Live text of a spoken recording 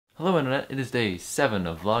Hello Internet, it is day 7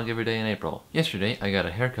 of Vlog Every Day in April. Yesterday I got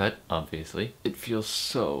a haircut, obviously. It feels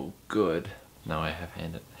so good. Now I have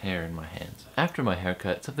hair in my hands. After my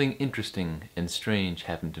haircut, something interesting and strange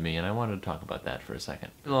happened to me and I wanted to talk about that for a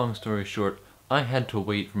second. Long story short, I had to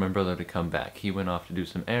wait for my brother to come back. He went off to do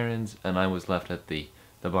some errands and I was left at the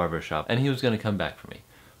barber shop and he was going to come back for me.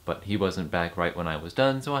 But he wasn't back right when I was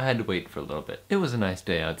done, so I had to wait for a little bit. It was a nice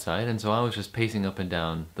day outside and so I was just pacing up and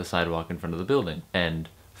down the sidewalk in front of the building. And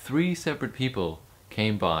 3 separate people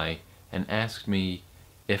came by and asked me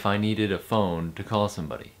if I needed a phone to call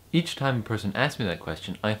somebody. Each time a person asked me that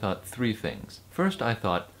question, I thought 3 things. First, I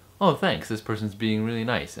thought, oh thanks, this person's being really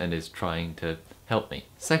nice and is trying to help me.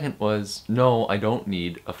 Second was, no, I don't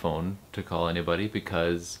need a phone to call anybody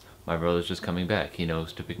because my brother's just coming back. He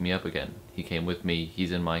knows to pick me up again. He came with me,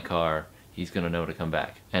 he's in my car, he's gonna know to come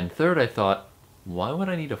back. And third, I thought, why would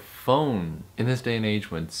I need a phone? In this day and age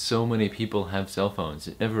when so many people have cell phones,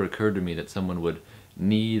 it never occurred to me that someone would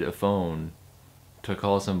need a phone to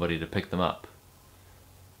call somebody to pick them up.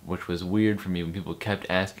 Which was weird for me when people kept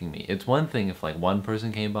asking me. It's one thing if like one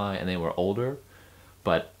person came by and they were older,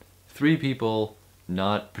 but 3 people,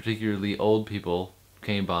 not particularly old people,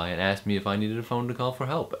 came by and asked me if I needed a phone to call for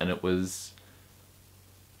help, and it was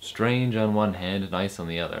strange on one hand, nice on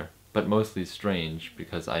the other. But mostly strange,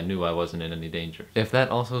 because I knew I wasn't in any danger. If that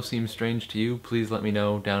also seems strange to you, please let me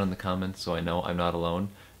know down in the comments so I know I'm not alone.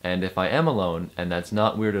 And if I am alone, and that's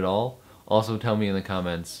not weird at all, also tell me in the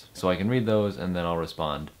comments so I can read those and then I'll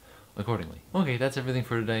respond accordingly. Okay, that's everything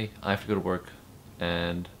for today. I have to go to work,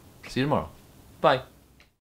 and see you tomorrow. Bye!